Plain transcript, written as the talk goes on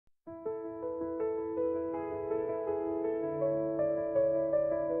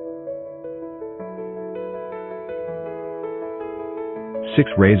6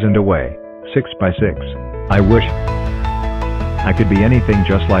 raised away. 6 by 6. I wish I could be anything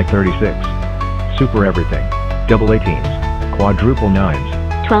just like 36. Super everything. Double 18s. Quadruple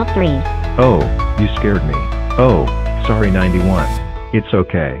 9s. 12 threes. Oh, you scared me. Oh, sorry 91. It's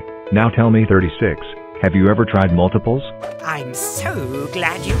okay. Now tell me 36. Have you ever tried multiples? I'm so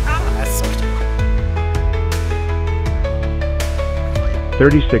glad you asked.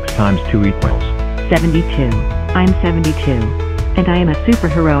 36 times 2 equals 72. I'm 72. And I am a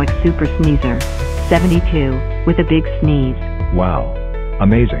superheroic super sneezer. 72, with a big sneeze. wow.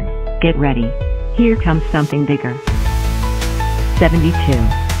 Amazing. Get ready. Here comes something bigger. 72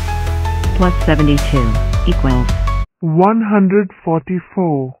 plus 72 equals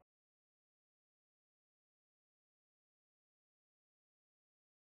 144.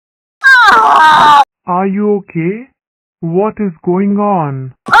 Are you okay? What is going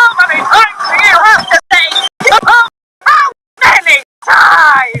on? How many times do you have to say? How many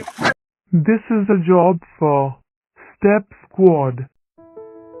times? This is a job for Step Squad.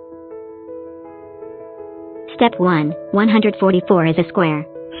 Step 1, 144 is a square.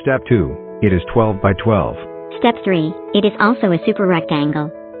 Step 2. It is 12 by 12. Step 3, it is also a super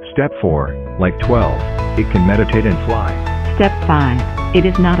rectangle. Step 4. Like 12. It can meditate and fly. Step 5. It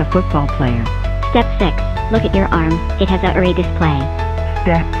is not a football player. Step 6, look at your arm, it has a array display.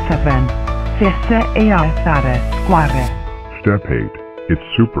 Step 7. Fessa e alzare square. Step 8. It's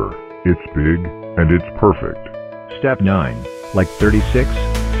super, it's big, and it's perfect. Step 9. Like 36,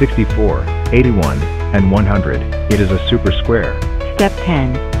 64, 81, and 100. It is a super square. Step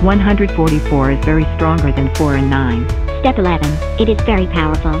 10. 144 is very stronger than 4 and 9. Step 11, it is very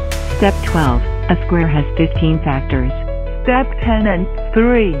powerful. Step 12. A square has 15 factors. Step 10 and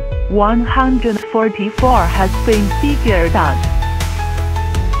 3. 144 has been figured out.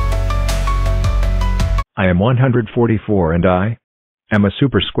 I am 144 and I am a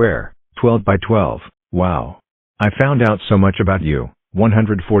super square. 12 by 12. Wow. I found out so much about you.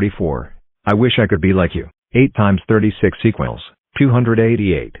 144. I wish I could be like you. 8 times 36 equals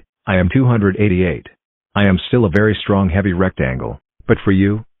 288. I am 288. I am still a very strong heavy rectangle. But for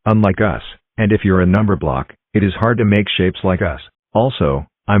you, unlike us, and if you're a number block, it is hard to make shapes like us. Also,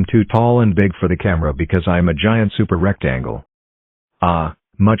 I'm too tall and big for the camera because I am a giant super rectangle. Ah,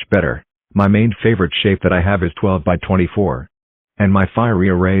 much better. My main favorite shape that I have is 12 by 24. And my fiery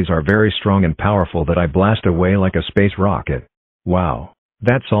arrays are very strong and powerful that I blast away like a space rocket. Wow.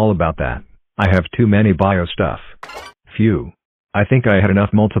 That's all about that. I have too many bio stuff. Phew. I think I had enough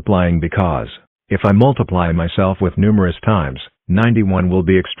multiplying because, if I multiply myself with numerous times, 91 will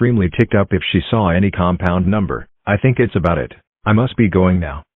be extremely ticked up if she saw any compound number. I think it's about it. I must be going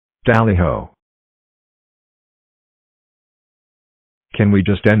now. Tally ho. Can we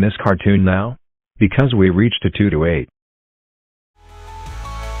just end this cartoon now? Because we reached a 2 to 8.